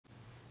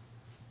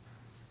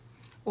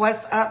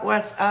What's up,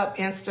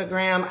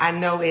 Instagram? I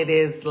know it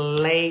is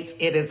late.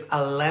 It is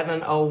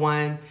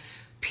 11:01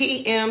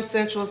 p.m.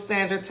 Central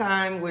Standard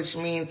Time, which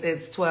means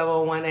it's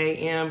 12:01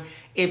 a.m.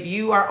 If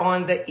you are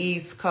on the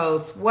East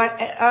Coast,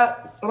 what's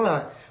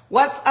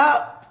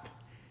up,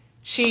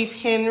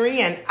 Chief Henry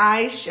and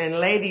Aish and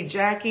Lady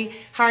Jackie?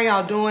 How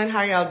y'all doing?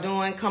 How y'all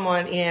doing? Come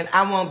on in.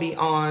 I won't be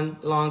on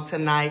long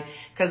tonight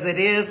because it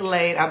is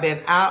late. I've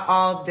been out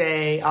all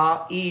day,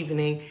 all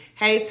evening.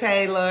 Hey,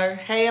 Taylor.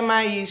 Hey,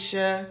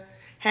 Maisha.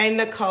 Hey,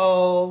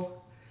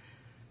 Nicole.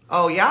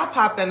 Oh, y'all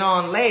popping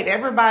on late.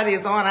 Everybody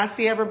is on. I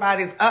see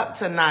everybody's up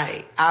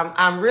tonight.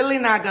 I'm really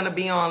not going to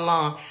be on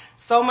long.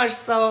 So much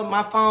so,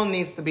 my phone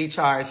needs to be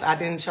charged. I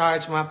didn't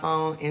charge my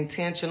phone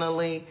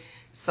intentionally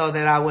so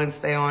that I wouldn't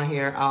stay on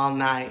here all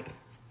night.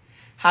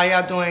 How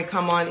y'all doing?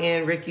 Come on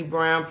in. Ricky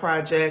Brown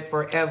Project,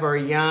 Forever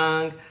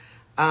Young.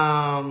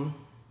 My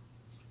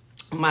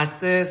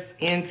sis,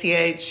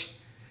 NTHALYFE.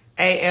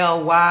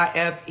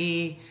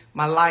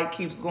 My light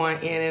keeps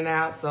going in and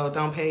out, so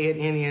don't pay it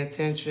any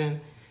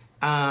attention.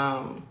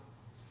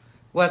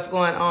 What's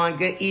going on?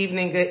 Good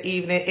evening, good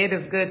evening. It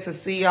is good to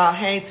see y'all.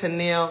 Hey,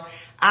 Tanil.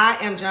 I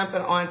am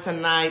jumping on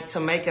tonight to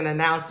make an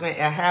announcement.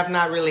 I have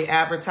not really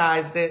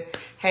advertised it.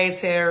 Hey,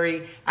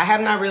 Terry. I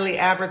have not really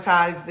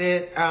advertised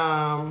it, but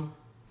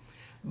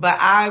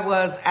I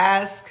was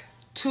asked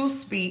to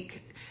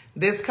speak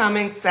this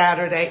coming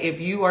Saturday. If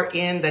you are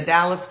in the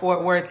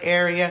Dallas-Fort Worth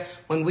area,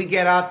 when we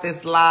get off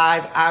this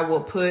live, I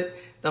will put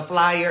the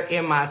flyer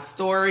in my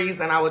stories,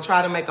 and I will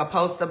try to make a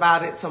post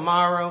about it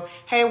tomorrow.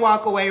 Hey,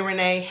 Walkaway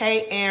Renee.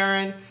 Hey,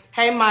 Aaron.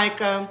 Hey,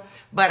 Micah.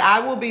 But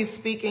I will be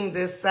speaking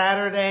this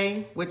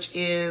Saturday, which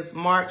is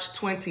March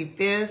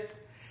 25th.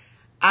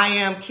 I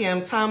am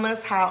Kim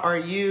Thomas. How are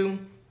you?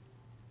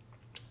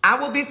 I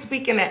will be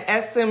speaking at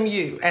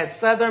SMU, at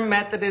Southern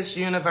Methodist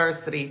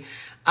University.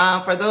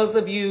 For those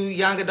of you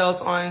young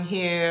adults on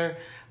here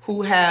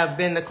who have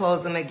been to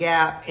Closing the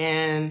Gap,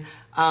 and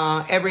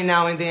every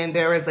now and then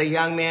there is a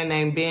young man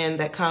named Ben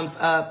that comes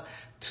up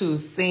to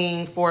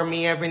sing for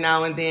me every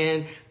now and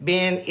then.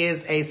 Ben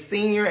is a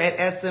senior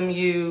at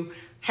SMU.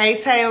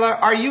 Hey, Taylor,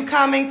 are you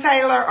coming,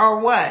 Taylor, or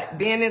what?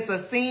 Ben is a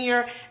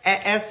senior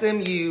at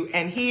SMU,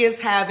 and he is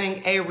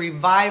having a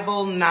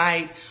revival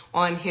night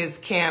on his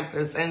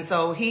campus. And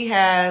so he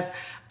has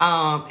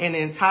an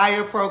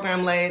entire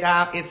program laid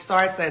out. It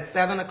starts at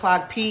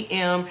 7:00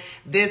 p.m.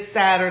 this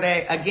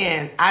Saturday.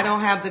 Again, I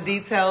don't have the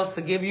details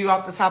to give you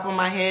off the top of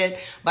my head,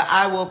 but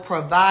I will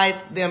provide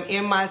them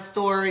in my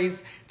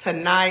stories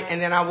tonight,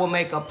 and then I will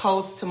make a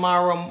post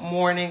tomorrow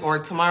morning or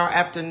tomorrow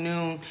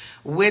afternoon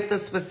with the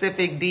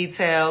specific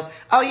details.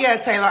 Oh yeah,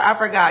 Taylor, I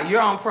forgot.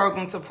 You're on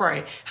Program to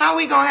Pray. How are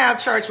we going to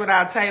have church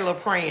without Taylor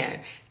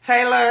praying?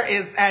 Taylor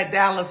is at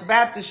Dallas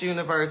Baptist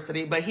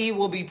University, but he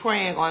will be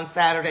praying on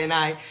Saturday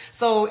night.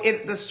 So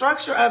the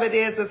structure of it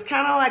is, it's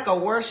kind of like a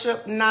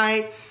worship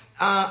night,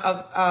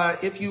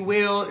 if you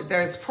will.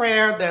 There's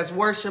prayer, there's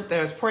worship,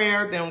 there's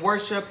prayer, then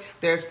worship,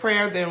 there's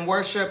prayer, then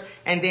worship,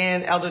 and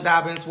then Elder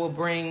Dobbins will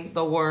bring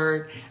the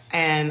word.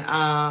 And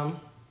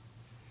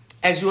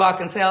as you all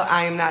can tell,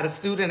 I am not a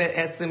student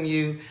at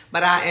SMU,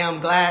 but I am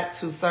glad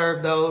to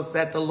serve those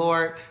that the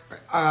Lord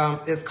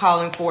is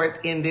calling forth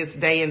in this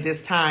day and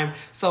this time.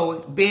 So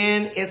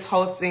Ben is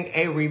hosting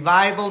a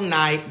revival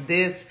night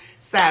this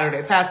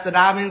Saturday. Pastor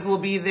Dobbins will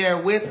be there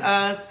with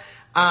us.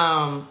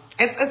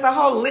 It's a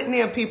whole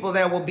litany of people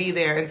that will be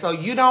there. And so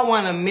you don't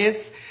want to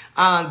miss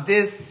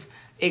this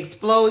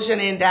explosion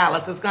in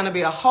Dallas. It's going to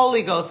be a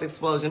Holy Ghost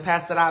explosion.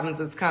 Pastor Dobbins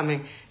is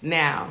coming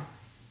now.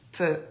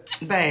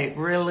 Babe,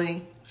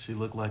 really? She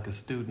looked like a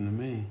student to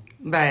me.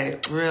 Babe,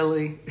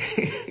 really?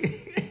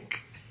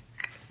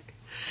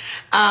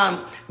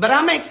 But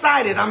I'm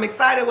excited. I'm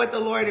excited what the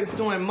Lord is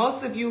doing.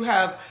 Most of you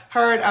have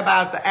heard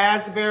about the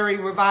Asbury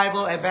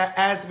revival at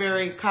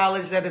Asbury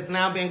College that has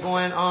now been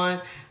going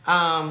on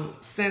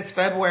since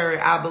February,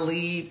 I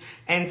believe.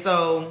 And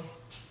so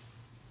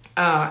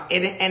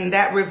and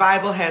that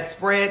revival has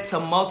spread to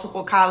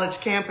multiple college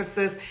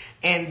campuses.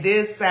 And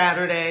this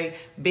Saturday,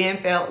 Ben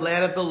felt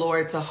led of the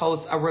Lord to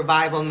host a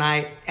revival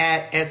night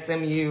at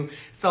SMU.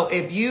 So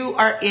if you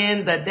are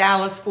in the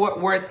Dallas-Fort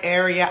Worth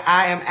area,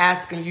 I am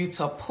asking you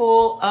to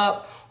pull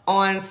up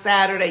on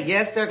Saturday.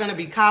 Yes, there are going to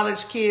be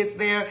college kids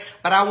there,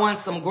 but I want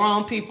some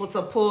grown people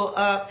to pull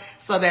up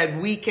so that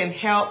we can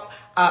help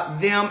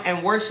them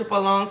and worship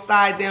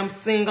alongside them,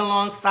 sing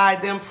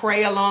alongside them,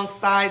 pray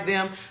alongside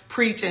them,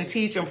 preach and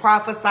teach and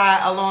prophesy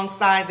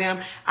alongside them.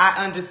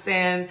 I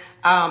understand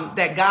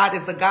that God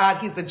is a God.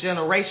 He's a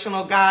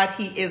generational God.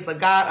 He is a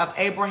God of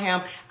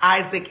Abraham,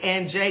 Isaac,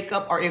 and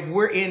Jacob. Or if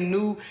we're in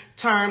new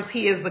terms,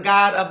 he is the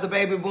God of the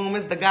baby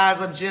boomers, the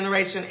God of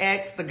Generation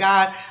X, the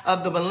God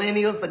of the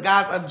millennials, the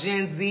God of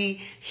Gen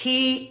Z.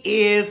 He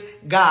is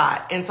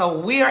God. And so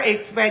we are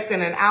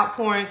expecting an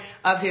outpouring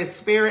of his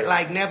spirit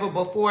like never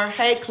before.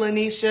 Hey,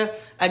 Clanisha.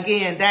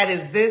 Again, that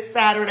is this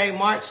Saturday,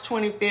 March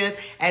 25th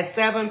at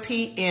 7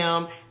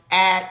 p.m.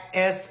 at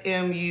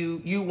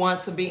SMU. You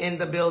want to be in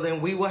the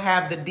building. We will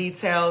have the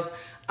details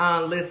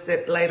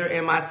listed later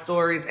in my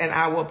stories, and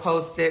I will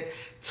post it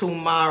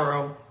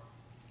tomorrow.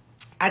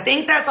 I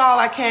think that's all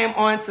I came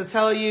on to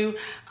tell you.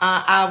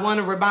 I want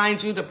to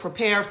remind you to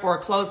prepare for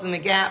Closing the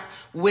Gap,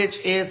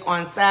 which is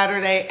on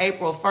Saturday,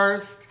 April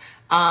 1st.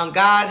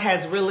 God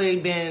has really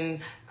been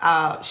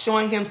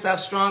showing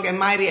himself strong and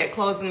mighty at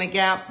Closing the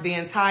Gap the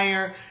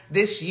entire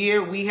this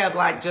year. We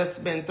have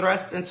just been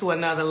thrust into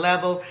another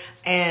level.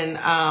 And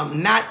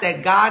not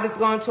that God is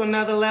going to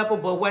another level,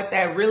 but what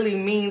that really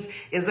means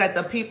is that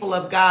the people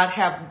of God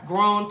have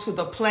grown to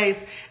the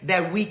place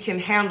that we can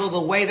handle the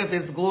weight of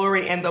his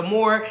glory. And the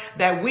more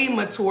that we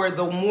mature,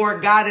 the more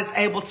God is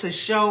able to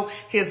show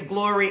his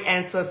glory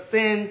and to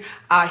send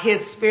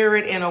his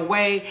spirit in a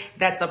way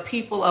that the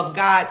people of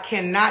God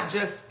can not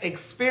just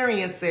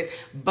experience it,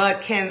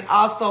 but can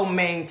also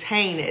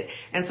maintain it.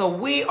 And so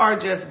we are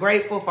just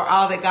grateful for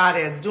all that God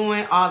is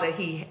doing, all that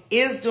he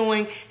is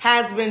doing,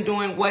 has been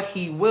doing, what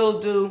he will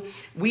do.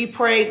 We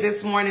prayed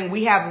this morning.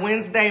 We have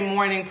Wednesday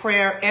morning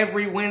prayer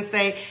every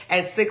Wednesday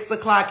at 6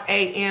 o'clock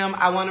a.m.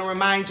 I want to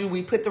remind you,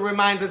 we put the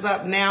reminders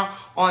up now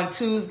on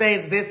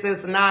Tuesdays. This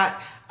is not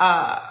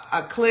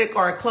a clique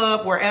or a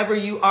club. Wherever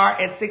you are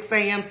at 6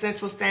 a.m.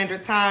 Central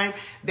Standard Time,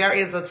 there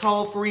is a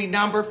toll-free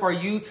number for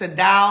you to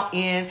dial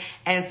in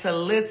and to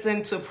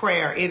listen to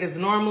prayer. It is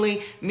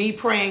normally me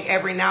praying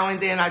every now and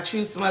then. I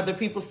choose some other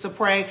people's to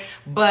pray,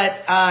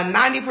 but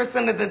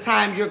 90% of the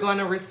time you're going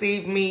to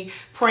receive me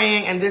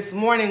praying. And this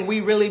morning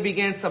we really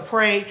began to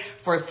pray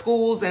for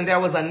schools, and there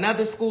was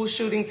another school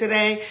shooting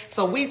today.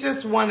 So we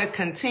just want to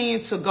continue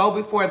to go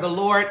before the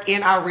Lord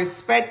in our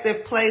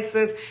respective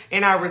places,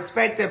 in our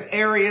respective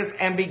areas,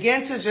 and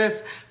begin to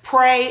just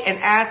pray and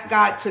ask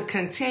God to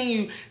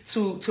continue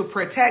to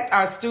protect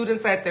our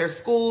students at their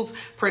schools,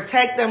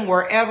 protect them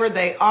wherever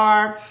they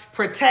are,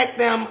 protect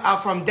them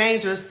from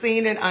danger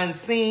seen and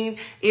unseen.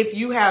 If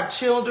you have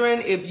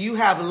children, if you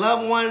have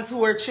loved ones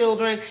who are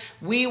children,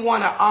 we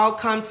want to all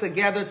come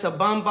together to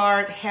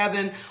bombard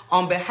heaven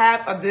on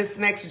behalf of this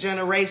next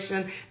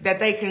generation, that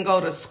they can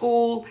go to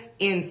school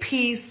in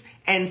peace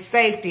and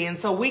safety. And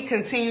so we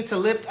continue to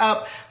lift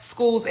up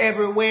schools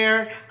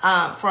everywhere,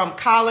 from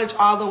college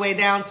all the way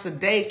down to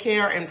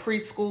daycare and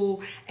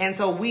preschool. And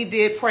so we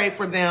did pray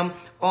for them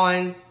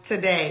on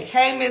today.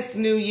 Hey, Miss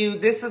New You,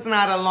 this is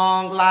not a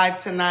long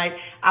live tonight.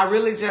 I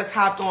really just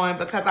hopped on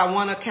because I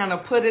want to kind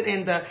of put it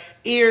in the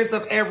ears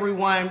of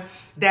everyone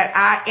that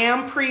I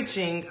am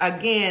preaching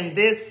again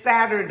this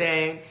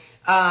Saturday,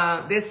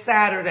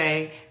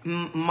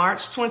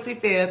 March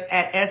 25th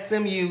at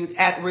SMU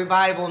at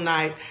Revival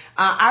Night.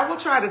 I will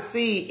try to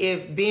see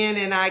if Ben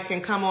and I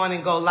can come on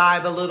and go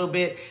live a little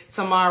bit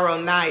tomorrow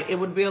night. It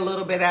would be a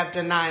little bit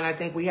after 9. I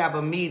think we have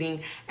a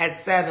meeting at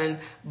 7,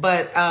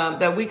 but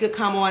that we could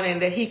come on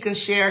and that he can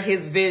share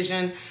his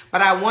vision.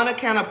 But I want to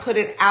kind of put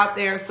it out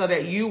there so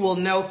that you will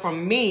know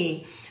from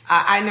me.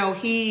 I know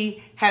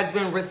he has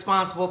been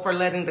responsible for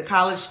letting the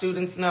college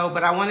students know,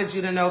 but I wanted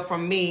you to know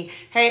from me,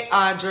 hey,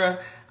 Audra,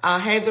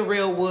 hey, The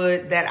Real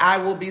Wood, that I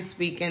will be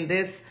speaking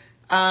this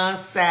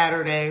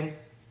Saturday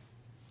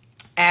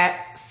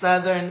at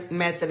Southern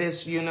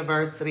Methodist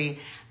University.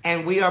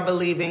 And we are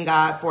believing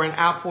God for an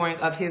outpouring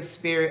of his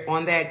spirit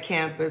on that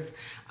campus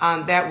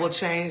that will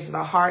change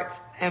the hearts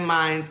and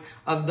minds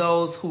of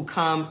those who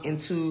come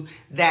into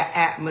that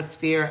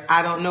atmosphere.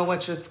 I don't know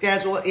what your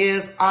schedule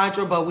is,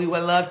 Audra, but we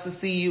would love to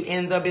see you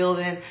in the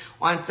building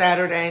on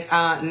Saturday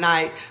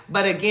night.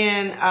 But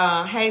again,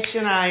 hey,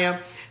 Shania.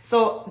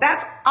 So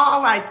that's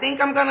all I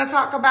think I'm going to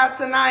talk about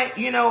tonight.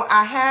 You know,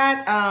 I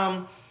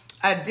had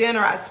a dinner.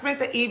 I spent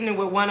the evening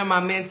with one of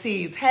my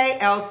mentees. Hey,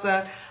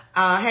 Elsa.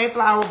 Hey,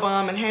 Flower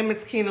Bum. And hey,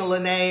 Miss Keena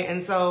Lene.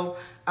 And so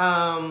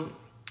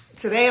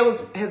today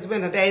has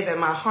been a day that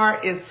my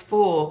heart is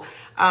full.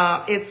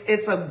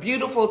 It's a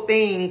beautiful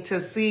thing to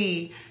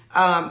see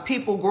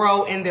people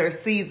grow in their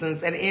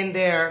seasons and in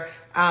their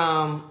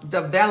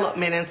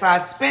development. And so I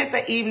spent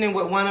the evening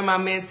with one of my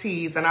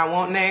mentees, and I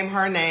won't name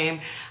her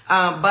name,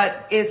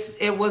 but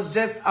it was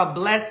just a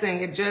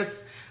blessing. It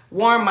just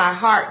warmed my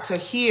heart to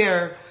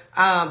hear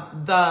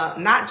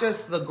not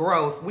just the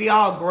growth. We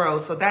all grow,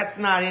 so that's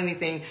not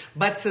anything,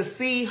 but to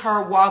see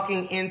her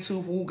walking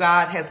into who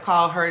God has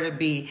called her to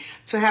be,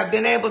 to have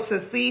been able to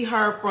see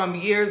her from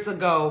years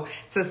ago,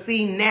 to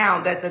see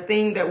now that the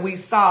thing that we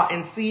saw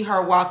and see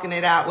her walking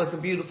it out was a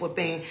beautiful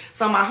thing.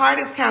 So my heart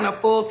is kind of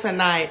full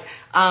tonight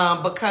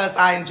because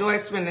I enjoy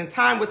spending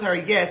time with her,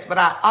 yes, but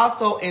I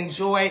also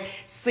enjoy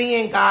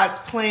seeing God's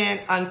plan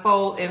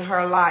unfold in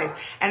her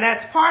life. And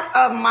that's part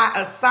of my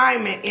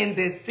assignment in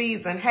this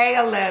season. Hey,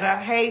 Aletta,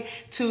 hey,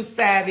 Too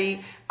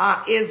Savvy,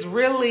 is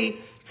really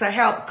to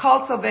help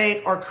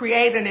cultivate or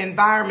create an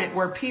environment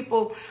where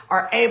people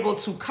are able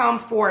to come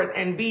forth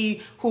and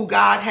be who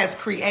God has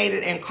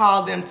created and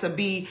called them to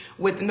be,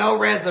 with no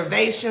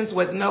reservations,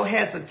 with no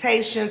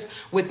hesitations,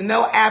 with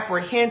no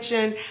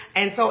apprehension.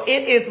 And so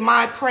it is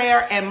my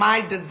prayer and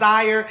my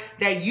desire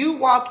that you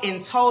walk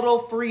in total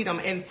freedom,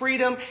 in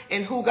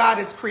who God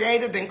has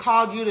created and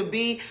called you to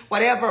be,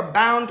 whatever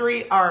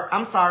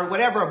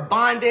whatever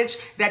bondage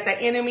that the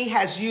enemy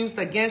has used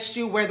against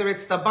you, whether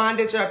it's the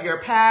bondage of your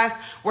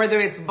past, whether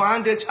it's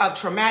bondage of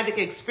traumatic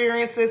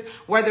experiences,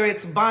 whether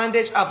it's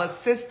bondage of a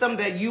system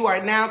that you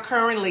are now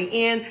currently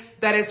in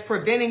that is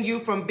preventing you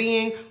from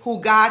being who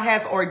God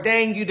has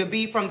ordained you to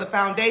be from the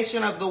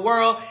foundation of the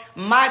world.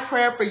 My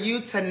prayer for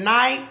you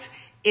tonight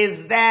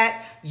is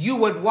that you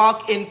would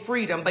walk in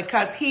freedom,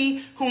 because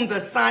he whom the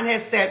Son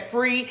has set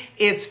free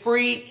is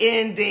free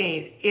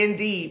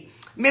indeed.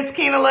 Miss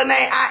Kina Lene,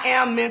 I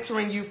am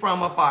mentoring you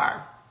from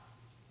afar.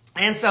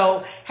 And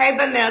so, hey,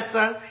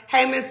 Vanessa,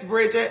 hey, Miss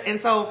Bridget. And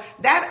so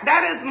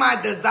that is my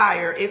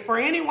desire. If for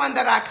anyone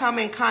that I come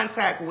in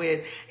contact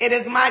with, it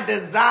is my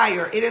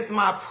desire, it is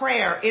my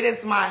prayer, it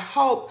is my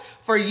hope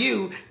for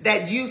you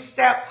that you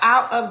step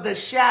out of the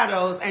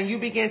shadows and you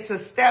begin to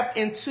step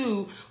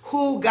into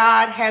who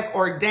God has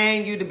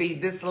ordained you to be.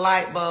 This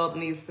light bulb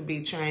needs to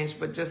be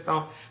changed, but just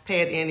don't pay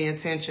it any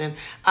attention.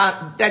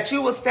 That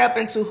you will step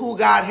into who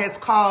God has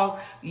called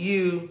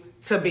you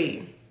to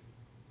be.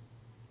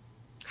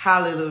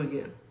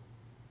 Hallelujah.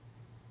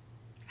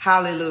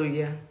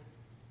 Hallelujah.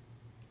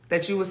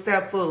 That you will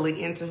step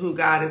fully into who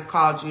God has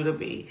called you to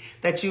be.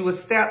 That you will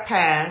step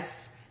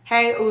past,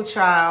 hey,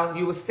 child,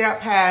 you will step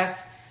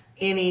past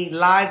any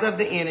lies of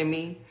the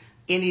enemy,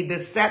 any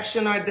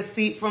deception or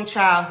deceit from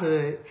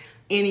childhood,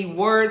 any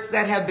words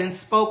that have been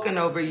spoken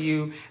over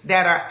you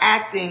that are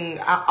acting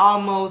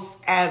almost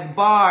as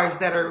bars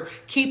that are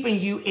keeping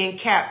you in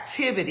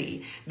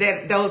captivity.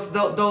 That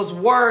those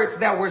words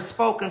that were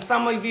spoken,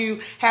 some of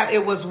you have,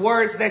 it was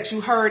words that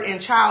you heard in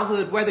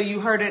childhood, whether you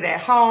heard it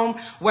at home,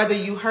 whether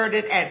you heard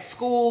it at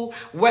school,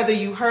 whether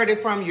you heard it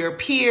from your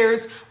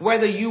peers,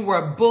 whether you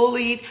were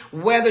bullied,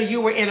 whether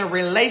you were in a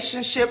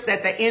relationship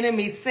that the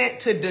enemy sent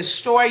to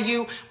destroy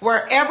you,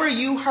 wherever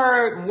you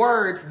heard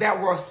words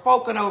that were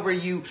spoken over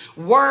you,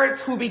 words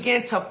who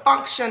begin to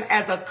function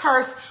as a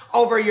curse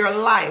over your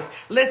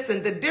life.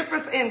 Listen, the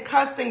difference in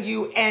cussing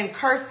you and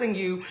cursing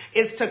you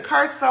is to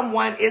curse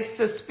someone is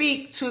to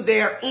speak to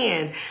their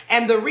end.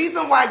 And the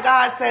reason why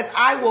God says,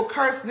 I will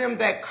curse them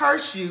that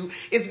curse you,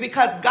 is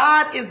because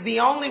God is the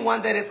only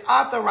one that is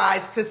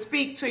authorized to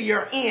speak to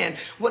your end.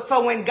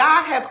 So when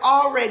God has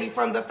already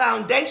from the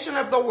foundation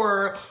of the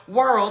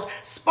world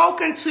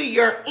spoken to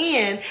your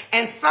end,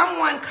 and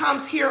someone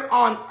comes here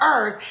on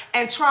earth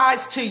and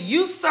tries to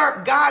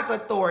usurp God's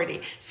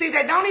authority. See,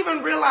 they don't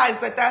even realize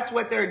that that's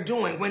what they're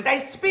doing. When they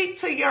speak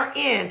to your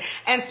end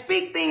and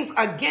speak things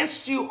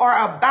against you or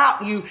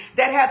about you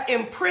that have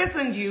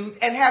imprisoned you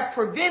and have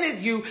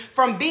prevented you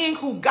from being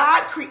who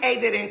God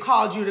created and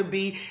called you to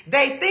be,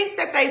 they think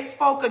that they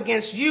spoke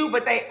against you,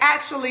 but they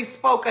actually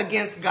spoke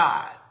against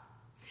God.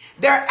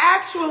 They're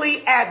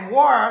actually at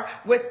war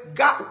with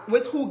God,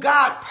 with who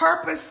God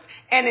purposed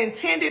and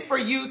intended for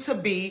you to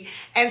be.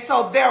 And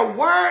so their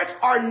words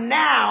are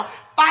now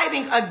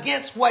fighting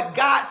against what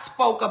God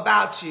spoke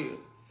about you.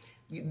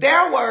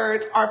 Their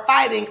words are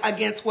fighting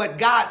against what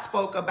God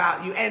spoke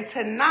about you. And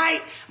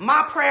tonight,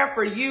 my prayer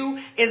for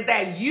you is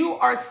that you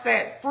are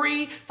set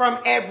free from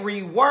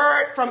every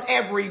word, from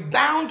every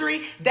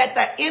boundary that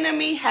the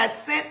enemy has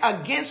sent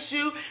against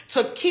you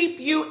to keep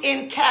you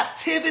in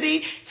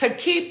captivity, to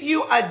keep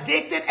you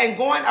addicted and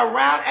going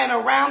around and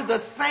around the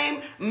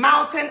same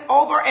mountain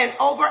over and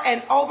over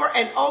and over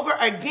and over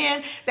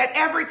again. That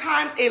every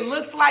time it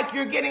looks like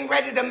you're getting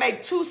ready to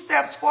make 2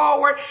 steps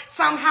forward,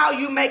 somehow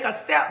you make a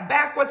step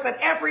backwards. And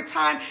every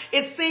time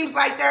it seems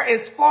like there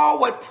is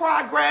forward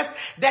progress,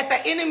 that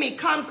the enemy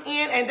comes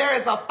in and there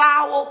is a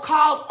foul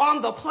called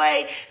on the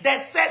play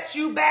that sets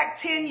you back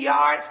 10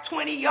 yards,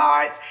 20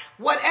 yards,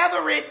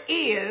 whatever it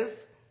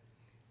is,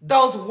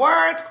 those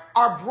words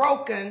are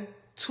broken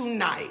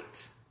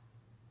tonight.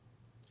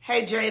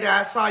 Hey, Jada,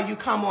 I saw you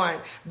come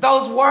on.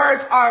 Those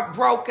words are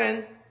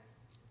broken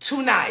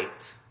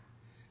tonight.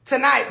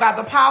 Tonight, by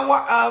the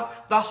power of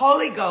the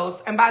Holy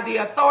Ghost and by the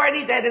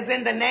authority that is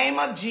in the name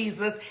of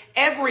Jesus,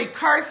 every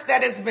curse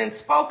that has been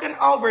spoken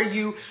over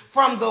you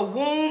from the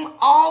womb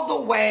all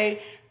the way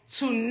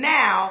to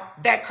now,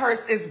 that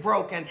curse is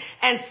broken.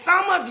 And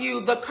some of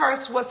you, the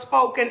curse was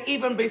spoken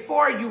even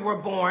before you were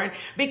born,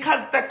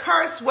 because the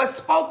curse was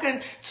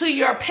spoken to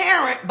your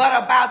parent,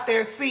 but about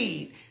their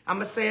seed. I'm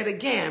going to say it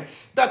again.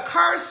 The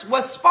curse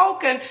was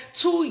spoken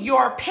to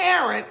your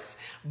parents,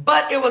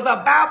 but it was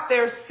about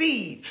their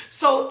seed.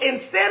 So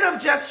instead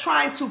of just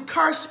trying to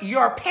curse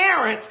your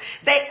parents,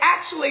 they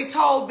actually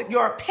told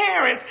your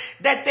parents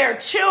that their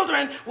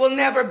children will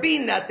never be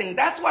nothing.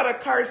 That's what a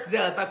curse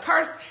does. A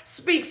curse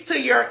speaks to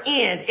your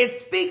end. It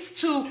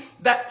speaks to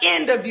the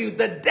end of you,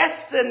 the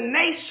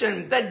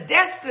destination, the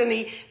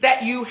destiny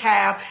that you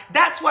have.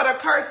 That's what a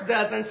curse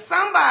does. And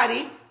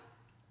somebody,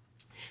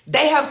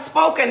 they have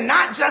spoken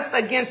not just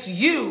against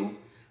you,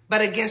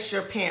 but against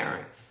your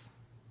parents.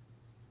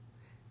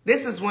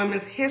 This is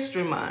Women's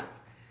History Month.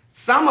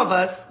 Some of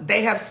us,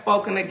 they have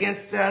spoken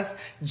against us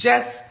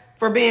just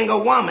for being a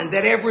woman,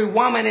 that every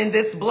woman in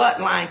this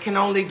bloodline can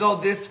only go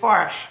this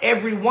far.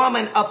 Every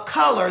woman of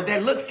color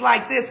that looks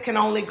like this can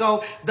only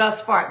go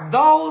thus far.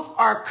 Those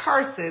are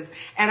curses.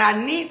 And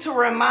I need to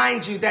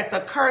remind you that the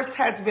curse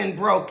has been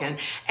broken.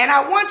 And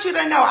I want you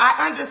to know,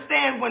 I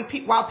understand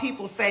while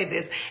people say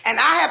this, and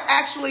I have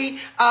actually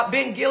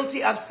been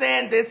guilty of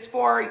saying this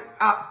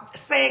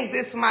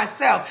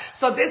myself.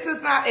 So this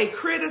is not a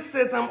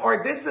criticism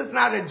or this is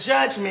not a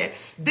judgment.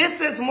 This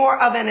is more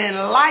of an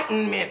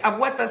enlightenment of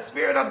what the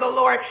Spirit of the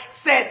Lord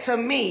said to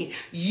me.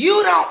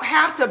 You don't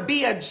have to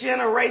be a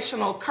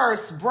generational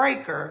curse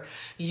breaker.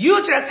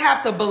 You just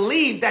have to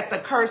believe that the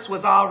curse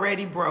was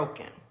already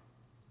broken.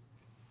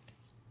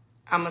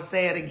 I'm going to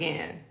say it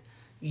again.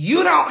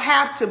 You don't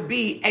have to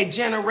be a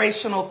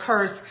generational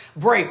curse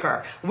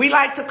breaker. We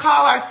like to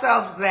call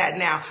ourselves that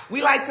now.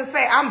 We like to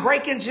say, I'm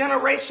breaking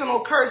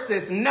generational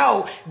curses.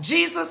 No,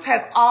 Jesus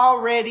has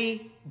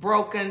already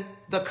broken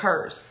the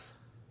curse.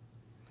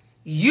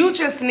 You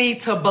just need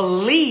to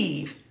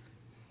believe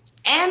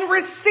and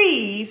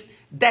receive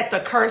that the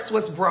curse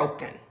was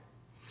broken.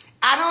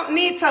 I don't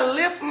need to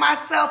lift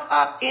myself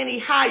up any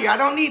higher. I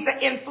don't need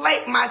to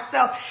inflate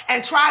myself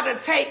and try to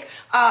take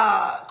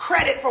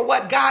credit for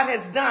what God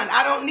has done.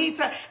 I don't need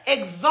to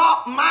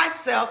exalt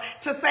myself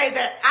to say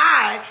that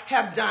I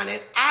have done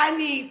it. I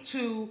need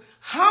to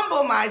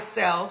humble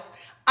myself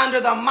under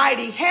the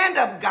mighty hand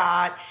of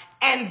God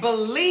and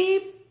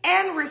believe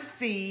and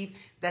receive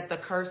that the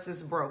curse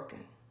is broken.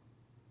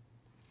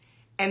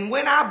 And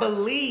when I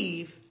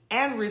believe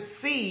and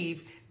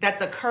receive that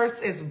the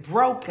curse is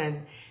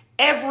broken,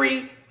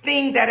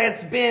 everything that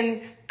has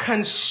been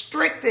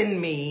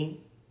constricting me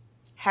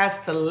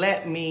has to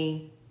let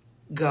me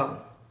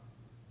go.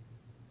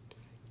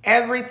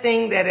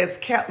 Everything that has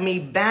kept me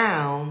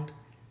bound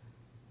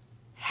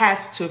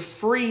has to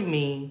free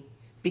me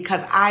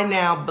because I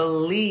now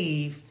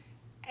believe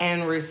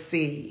and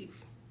receive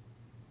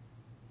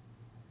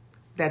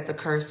that the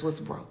curse was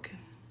broken.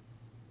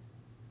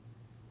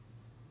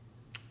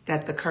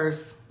 That the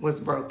curse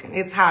was broken.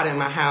 It's hot in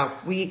my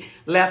house. We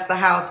left the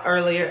house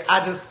earlier.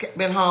 I just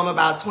been home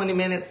about 20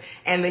 minutes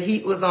and the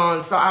heat was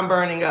on, so I'm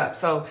burning up.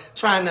 So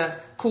trying to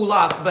cool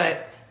off,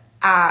 but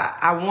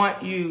I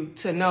want you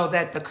to know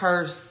that the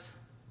curse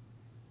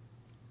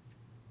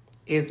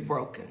is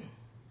broken.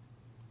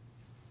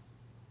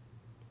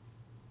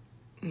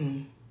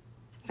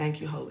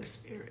 Thank you, Holy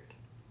Spirit.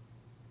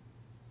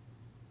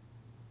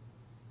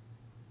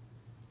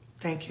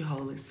 Thank you,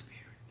 Holy Spirit.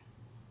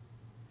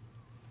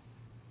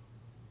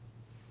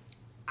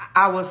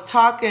 I was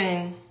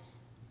talking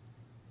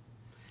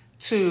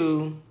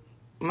to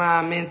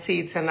my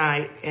mentee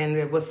tonight, and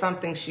it was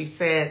something she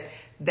said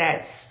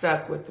that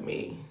stuck with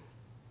me.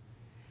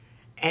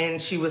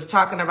 And she was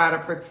talking about a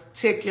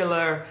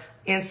particular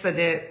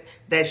incident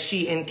that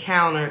she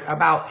encountered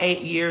about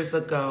 8 years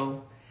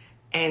ago.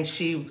 And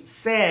she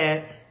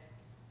said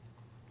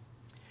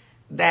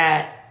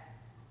that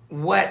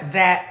what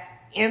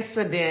that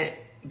incident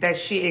that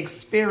she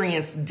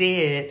experienced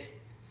did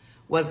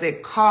was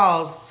it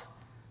caused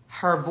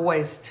her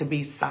voice to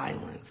be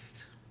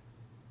silenced.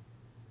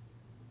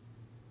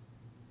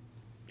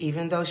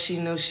 Even though she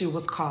knew she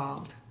was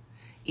called,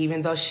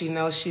 even though she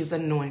knows she's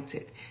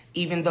anointed,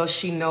 even though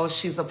she knows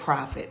she's a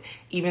prophet,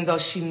 even though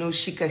she knew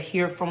she could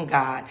hear from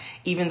God,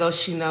 even though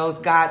she knows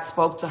God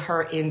spoke to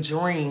her in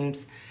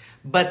dreams,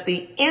 but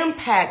the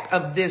impact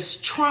of this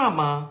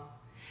trauma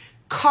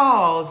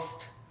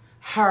caused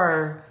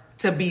her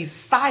to be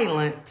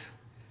silent,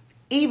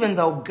 even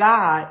though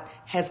God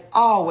has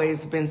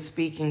always been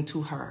speaking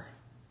to her.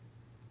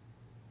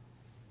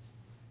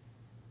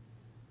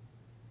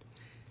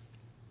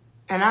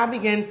 And I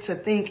began to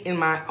think in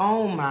my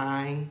own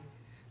mind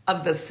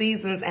of the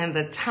seasons and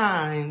the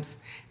times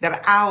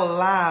that I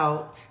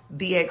allowed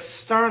the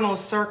external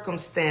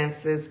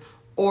circumstances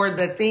or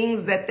the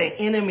things that the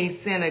enemy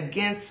sent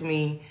against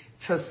me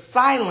to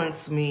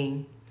silence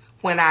me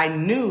when I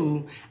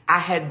knew I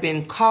had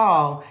been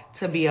called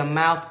to be a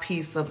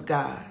mouthpiece of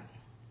God.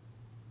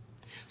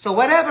 So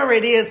whatever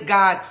it is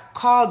God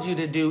called you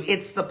to do,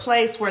 it's the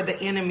place where the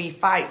enemy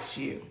fights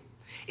you.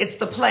 It's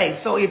the place.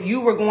 So if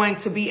you were going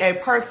to be a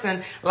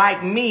person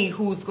like me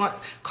who's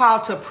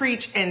called to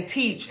preach and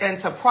teach and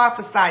to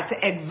prophesy,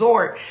 to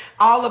exhort,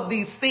 all of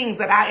these things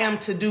that I am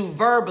to do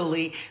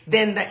verbally,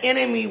 then the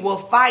enemy will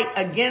fight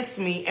against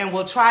me and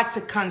will try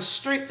to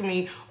constrict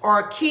me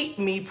or keep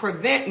me,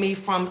 prevent me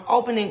from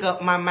opening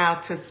up my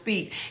mouth to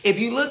speak. If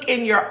you look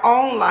in your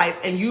own life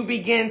and you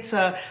begin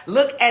to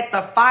look at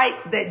the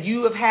fight that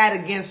you have had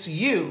against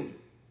you,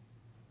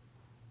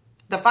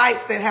 the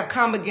fights that have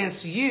come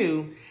against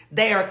you,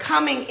 they are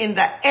coming in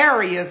the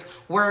areas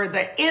where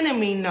the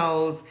enemy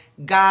knows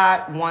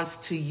God wants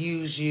to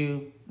use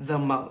you the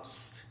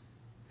most.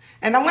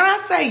 And when I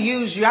say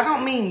use you, I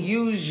don't mean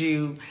use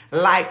you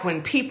like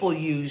when people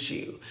use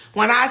you.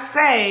 When I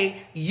say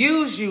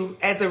use you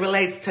as it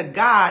relates to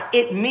God,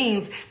 it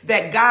means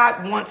that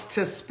God wants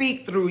to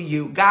speak through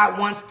you. God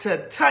wants to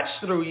touch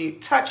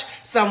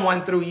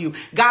someone through you.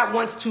 God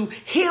wants to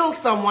heal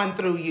someone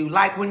through you.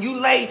 Like when you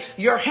lay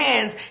your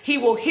hands, he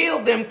will heal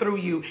them through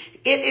you.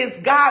 It is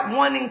God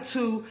wanting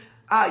to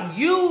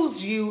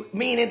use you,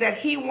 meaning that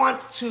he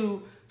wants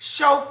to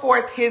show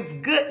forth his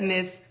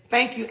goodness.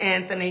 Thank you,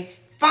 Anthony.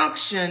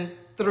 Function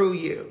through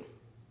you.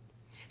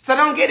 So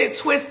don't get it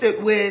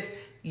twisted with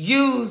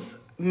use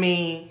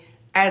me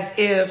as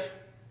if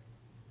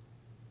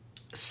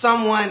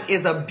someone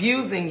is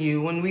abusing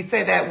you. When we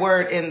say that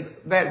word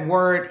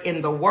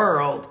in the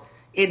world,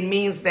 it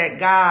means that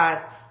God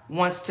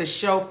wants to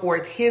show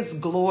forth his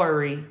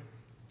glory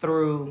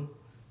through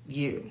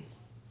you.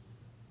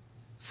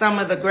 Some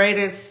of the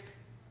greatest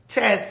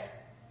tests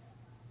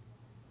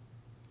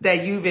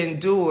that you've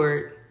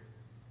endured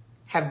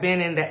have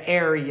been in the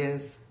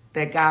areas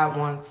that God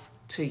wants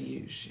to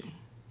use you.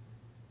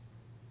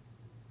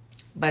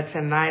 But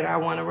tonight I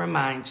want to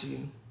remind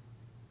you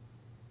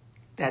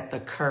that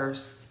the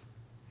curse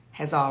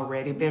has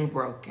already been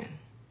broken.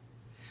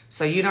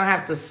 So you don't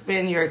have to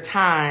spend your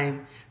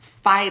time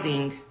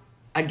fighting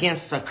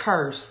against a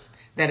curse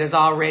that has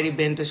already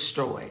been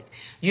destroyed.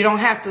 You don't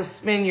have to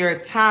spend your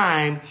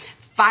time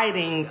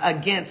fighting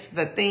against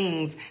the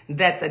things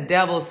that the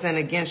devil sent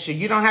against you.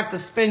 You don't have to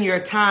spend your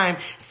time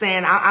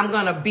saying, I'm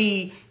going to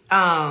be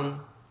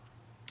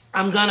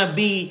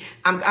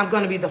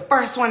the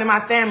first one in my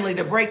family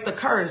to break the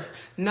curse.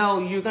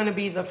 No, you're going to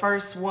be the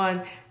first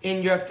one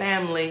in your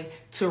family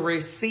to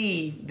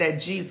receive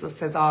that Jesus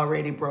has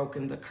already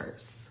broken the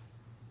curse.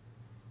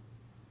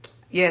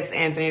 Yes,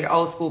 Anthony, the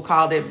old school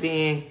called it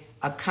being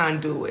a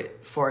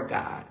conduit for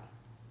God.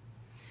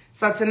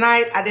 So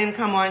tonight, I didn't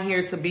come on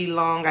here to be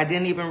long. I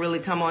didn't even really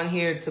come on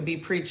here to be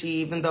preachy,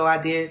 even though I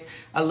did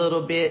a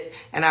little bit.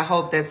 And I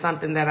hope that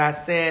something that I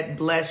said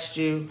blessed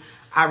you.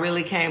 I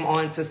really came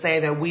on to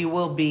say that we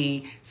will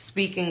be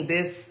speaking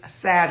this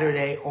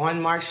Saturday on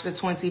March the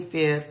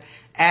 25th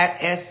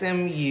at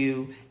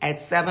SMU at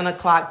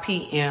 7:00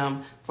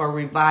 p.m. for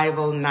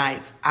Revival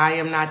Nights. I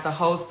am not the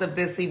host of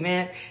this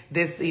event.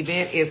 This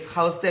event is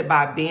hosted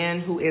by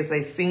Ben, who is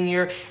a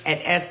senior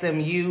at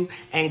SMU,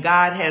 and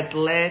God has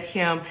led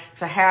him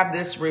to have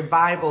this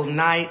Revival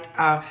Night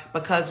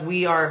because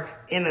we are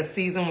in a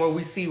season where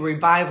we see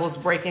revivals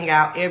breaking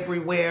out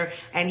everywhere.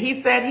 And he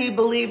said he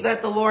believed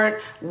that the Lord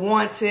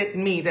wanted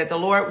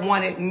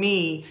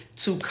me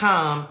to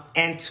come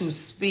and to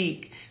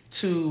speak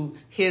to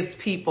his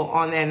people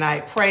on that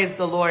night. Praise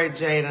the Lord,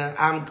 Jada.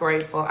 I'm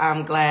grateful.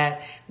 I'm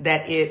glad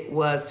that it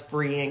was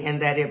freeing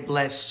and that it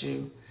blessed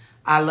you.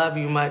 I love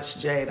you much,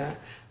 Jada.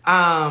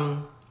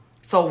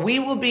 So we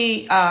will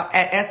be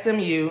at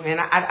SMU, and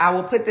I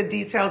will put the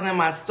details in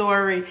my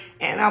story,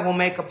 and I will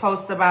make a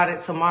post about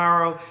it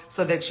tomorrow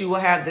so that you will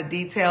have the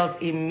details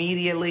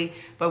immediately.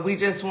 But we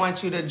just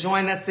want you to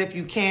join us if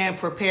you can.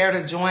 Prepare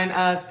to join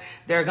us.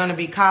 There are going to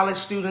be college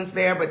students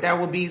there, but there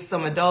will be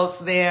some adults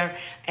there.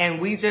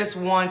 And we just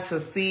want to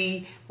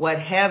see what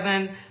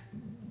heaven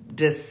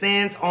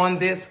descends on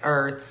this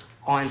earth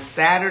on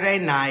Saturday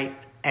night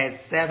at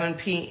 7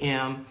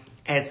 p.m.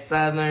 at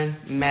Southern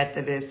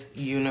Methodist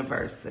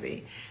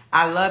University.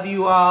 I love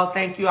you all.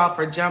 Thank you all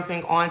for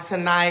jumping on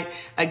tonight.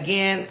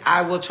 Again,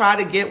 I will try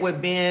to get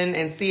with Ben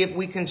and see if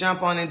we can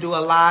jump on and do a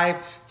live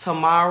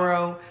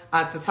tomorrow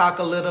to talk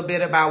a little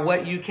bit about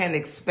what you can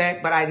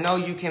expect. But I know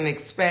you can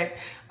expect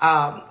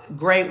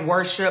great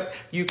worship.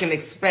 You can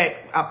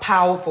expect a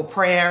powerful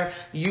prayer.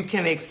 You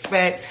can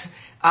expect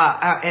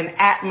an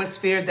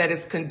atmosphere that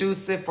is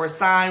conducive for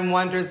sign,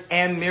 wonders,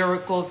 and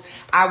miracles.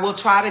 I will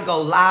try to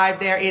go live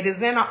there. It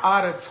is in an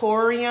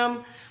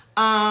auditorium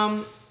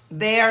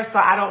there, so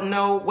I don't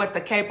know what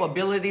the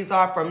capabilities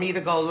are for me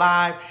to go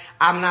live.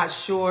 I'm not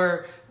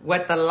sure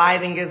what the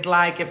lighting is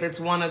like, if it's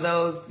one of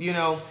those, you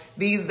know,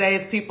 these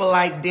days people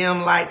like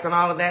dim lights and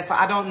all of that, so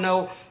I don't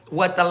know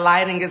what the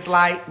lighting is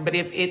like, but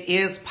if it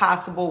is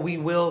possible, we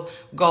will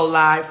go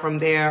live from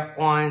there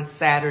on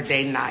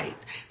Saturday night.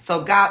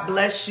 So God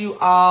bless you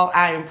all.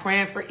 I am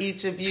praying for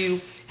each of you.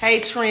 Hey,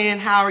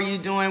 Trent, how are you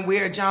doing? We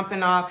are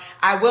jumping off.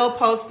 I will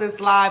post this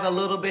live a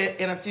little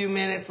bit in a few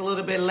minutes, a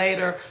little bit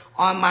later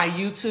on my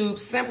YouTube,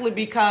 simply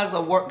because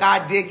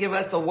God did give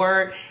us a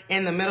word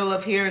in the middle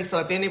of here. And so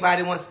if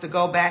anybody wants to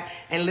go back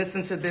and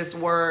listen to this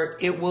word,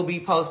 it will be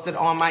posted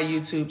on my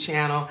YouTube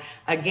channel.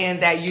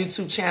 Again, that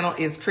YouTube channel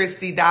is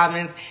Christy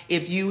Dobbins.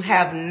 If you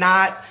have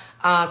not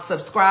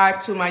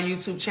subscribe to my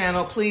YouTube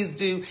channel, please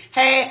do.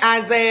 Hey,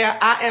 Isaiah,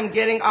 I am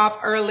getting off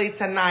early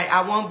tonight.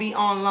 I won't be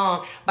on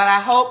long, but I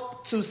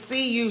hope to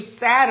see you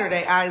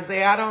Saturday,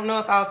 Isaiah. I don't know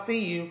if I'll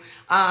see you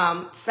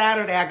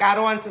Saturday. I got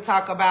on to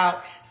talk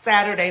about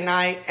Saturday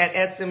night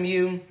at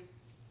SMU,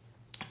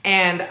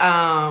 and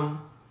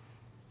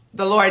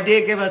the Lord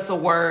did give us a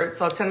word.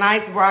 So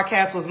tonight's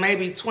broadcast was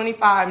maybe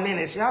 25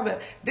 minutes. Y'all, but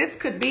this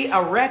could be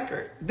a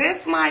record.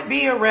 This might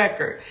be a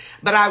record.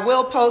 But I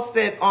will post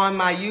it on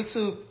my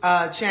YouTube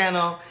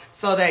channel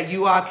so that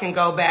you all can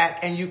go back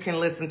and you can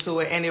listen to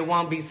it. And it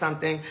won't be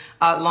something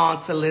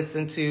long to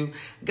listen to.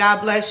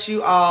 God bless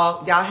you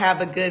all. Y'all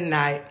have a good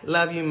night.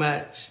 Love you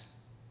much.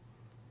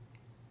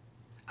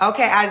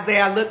 Okay,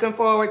 Isaiah, looking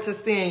forward to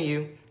seeing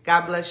you.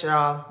 God bless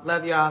y'all.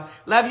 Love y'all.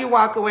 Love you,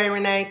 Walkaway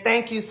Renee.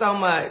 Thank you so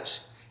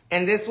much.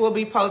 And this will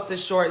be posted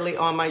shortly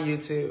on my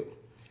YouTube.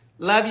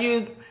 Love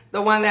you,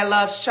 the one that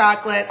loves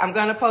chocolate. I'm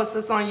going to post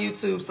this on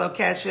YouTube, so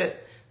catch it.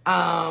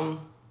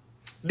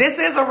 This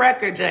is a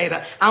record,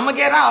 Jada. I'm going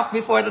to get off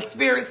before the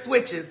spirit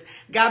switches.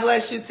 God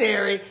bless you,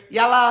 Terry.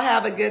 Y'all all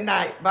have a good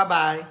night.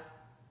 Bye-bye.